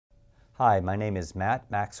Hi, my name is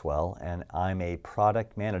Matt Maxwell, and I'm a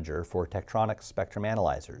product manager for Tektronix Spectrum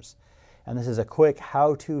Analyzers. And this is a quick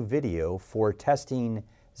how-to video for testing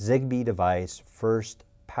ZigBee device first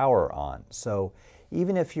power on. So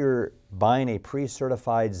even if you're buying a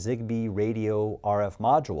pre-certified ZigBee Radio RF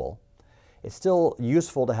module, it's still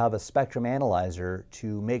useful to have a spectrum analyzer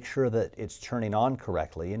to make sure that it's turning on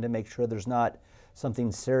correctly and to make sure there's not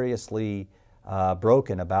something seriously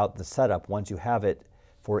broken about the setup once you have it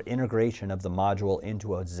for integration of the module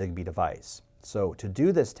into a ZigBee device. So to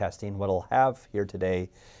do this testing, what I'll have here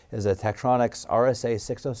today is a Tektronix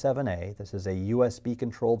RSA607A. This is a USB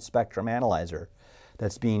controlled spectrum analyzer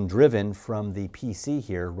that's being driven from the PC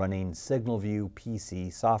here running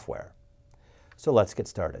SignalVu-PC software. So let's get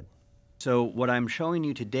started. So what I'm showing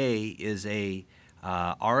you today is a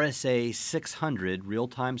RSA600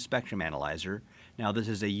 real-time spectrum analyzer. Now this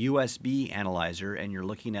is a USB analyzer and you're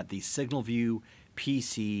looking at the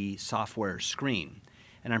SignalVu-PC software screen.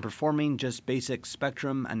 And I'm performing just basic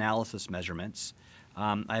spectrum analysis measurements.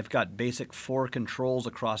 I've got basic 4 controls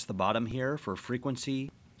across the bottom here for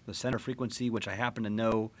frequency. The center frequency, which I happen to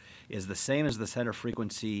know is the same as the center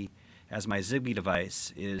frequency as my ZigBee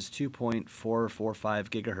device, is 2.445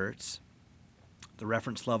 gigahertz. The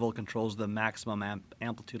reference level controls the maximum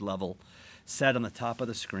amplitude level set on the top of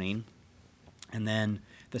the screen. And then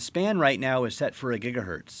the span right now is set for a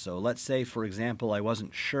gigahertz. So let's say, for example, I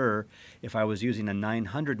wasn't sure if I was using a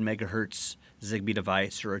 900 megahertz ZigBee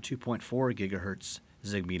device or a 2.4 gigahertz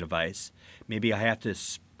ZigBee device. Maybe I have to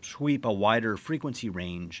sweep a wider frequency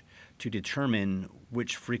range to determine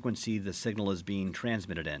which frequency the signal is being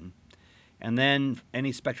transmitted in. And then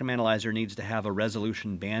any spectrum analyzer needs to have a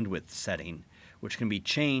resolution bandwidth setting, which can be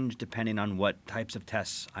changed depending on what types of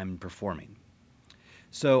tests I'm performing.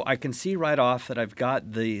 So I can see right off that I've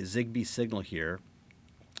got the ZigBee signal here.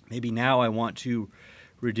 Maybe now I want to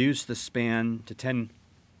reduce the span to 10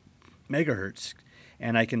 megahertz,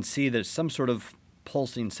 and I can see there's some sort of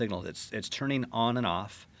pulsing signal. It's turning on and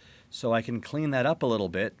off. So I can clean that up a little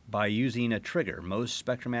bit by using a trigger. Most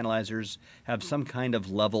spectrum analyzers have some kind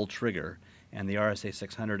of level trigger, and the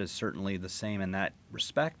RSA600 is certainly the same in that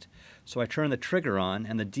respect. So I turn the trigger on,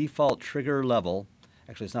 and the default trigger level,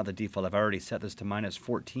 actually it's not the default, I've already set this to minus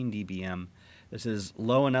 14 dBm. This is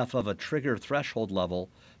low enough of a trigger threshold level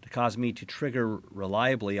to cause me to trigger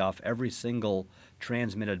reliably off every single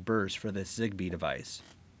transmitted burst for this ZigBee device.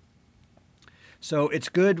 So it's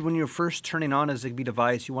good when you're first turning on a ZigBee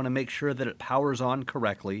device, you want to make sure that it powers on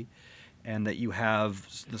correctly and that you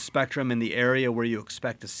have the spectrum in the area where you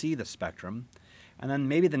expect to see the spectrum. And then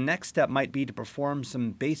maybe the next step might be to perform some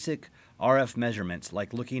basic RF measurements,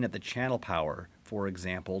 like looking at the channel power, for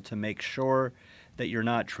example, to make sure that you're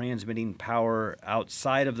not transmitting power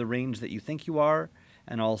outside of the range that you think you are,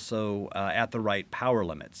 and also at the right power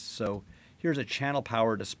limits. So here's a channel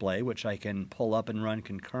power display, which I can pull up and run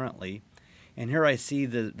concurrently. And here I see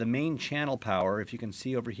the main channel power, if you can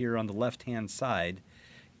see over here on the left-hand side,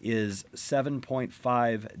 is minus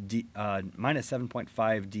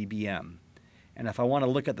 7.5 dBm. And if I want to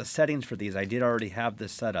look at the settings for these, I did already have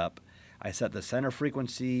this set up. I set the center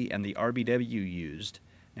frequency and the RBW used.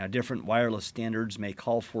 Now different wireless standards may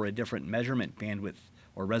call for a different measurement bandwidth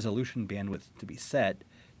or resolution bandwidth to be set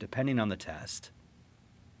depending on the test.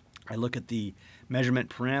 I look at the measurement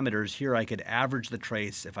parameters. Here I could average the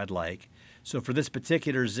trace if I'd like. So for this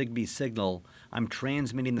particular ZigBee signal, I'm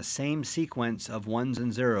transmitting the same sequence of ones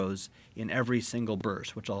and zeros in every single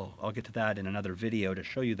burst, which I'll get to that in another video to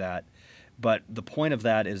show you that. But the point of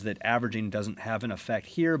that is that averaging doesn't have an effect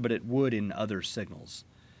here, but it would in other signals.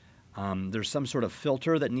 There's some sort of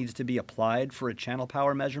filter that needs to be applied for a channel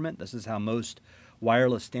power measurement. This is how most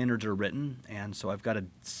wireless standards are written, and so I've got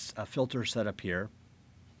a filter set up here.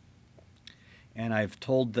 And I've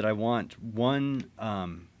told that I want one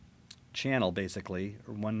channel, basically,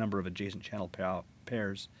 or one number of adjacent channel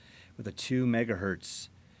pairs with a 2 megahertz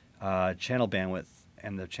channel bandwidth,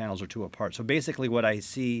 and the channels are 2 apart. So basically what I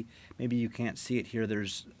see, maybe you can't see it here,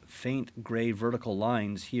 there's faint gray vertical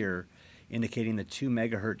lines here indicating the 2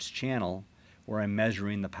 megahertz channel where I'm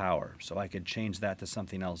measuring the power. So I could change that to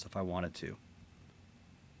something else if I wanted to.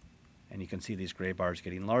 And you can see these gray bars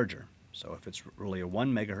getting larger. So if it's really a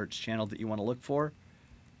 1 megahertz channel that you want to look for,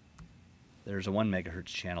 there's a 1 megahertz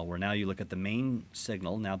channel where now you look at the main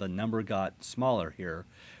signal. Now the number got smaller here.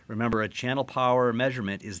 Remember, a channel power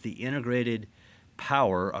measurement is the integrated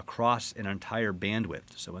power across an entire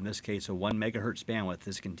bandwidth. So in this case, a 1 megahertz bandwidth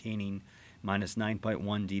is containing minus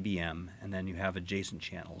 9.1 dBm, and then you have adjacent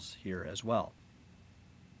channels here as well.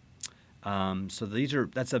 So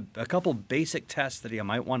that's a couple basic tests that you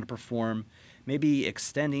might want to perform, maybe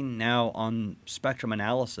extending now on spectrum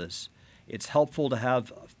analysis It's helpful to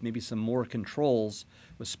have maybe some more controls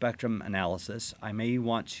with spectrum analysis. I may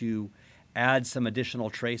want to add some additional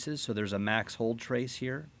traces. So there's a max hold trace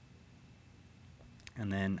here.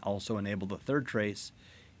 And then also enable the third trace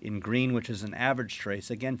in green, which is an average trace.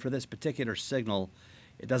 Again, for this particular signal,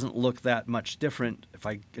 it doesn't look that much different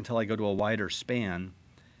until I go to a wider span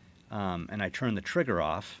and I turn the trigger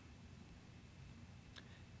off,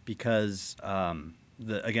 because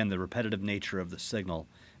again, the repetitive nature of the signal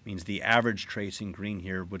means the average trace in green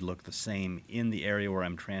here would look the same in the area where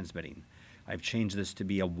I'm transmitting. I've changed this to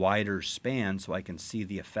be a wider span so I can see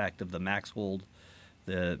the effect of the max hold,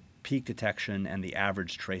 the peak detection, and the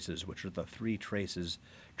average traces, which are the three traces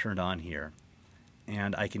turned on here.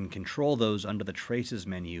 And I can control those under the traces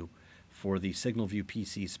menu for the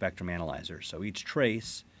SignalVu-PC spectrum analyzer. So each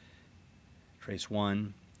trace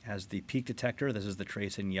 1, has the peak detector. This is the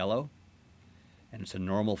trace in yellow, and it's a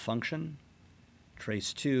normal function.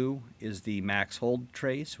 Trace 2 is the max hold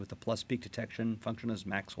trace with the plus peak detection function as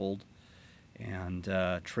max hold. And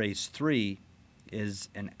trace 3 is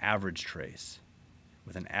an average trace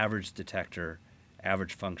with an average detector,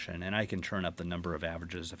 average function, and I can turn up the number of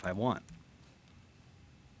averages if I want.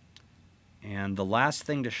 And the last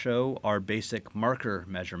thing to show are basic marker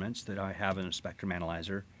measurements that I have in a spectrum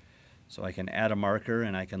analyzer. So I can add a marker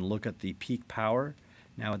and I can look at the peak power.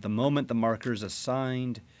 Now at the moment the marker is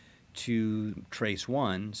assigned to trace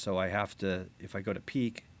 1, so I have to, if I go to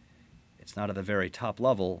peak, it's not at the very top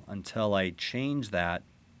level until I change that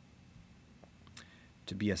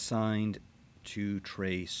to be assigned to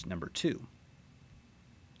trace number 2.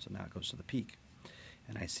 So now it goes to the peak.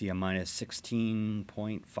 And I see a minus 16.57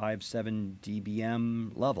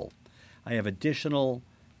 dBm level. I have additional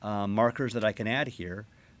markers that I can add here,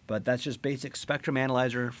 but that's just basic spectrum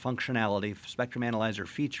analyzer functionality, spectrum analyzer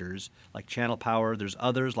features like channel power. There's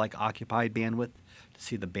others like occupied bandwidth to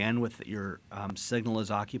see the bandwidth that your signal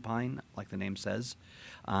is occupying, like the name says.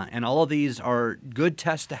 And all of these are good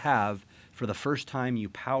tests to have for the first time you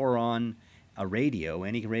power on a radio,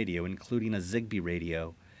 any radio, including a ZigBee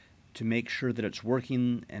radio, to make sure that it's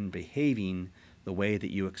working and behaving the way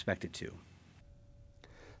that you expect it to.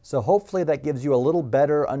 So hopefully that gives you a little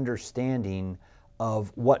better understanding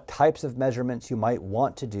of what types of measurements you might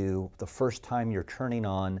want to do the first time you're turning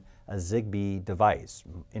on a ZigBee device,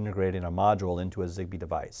 integrating a module into a ZigBee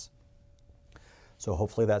device. So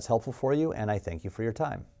hopefully that's helpful for you, and I thank you for your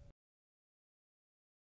time.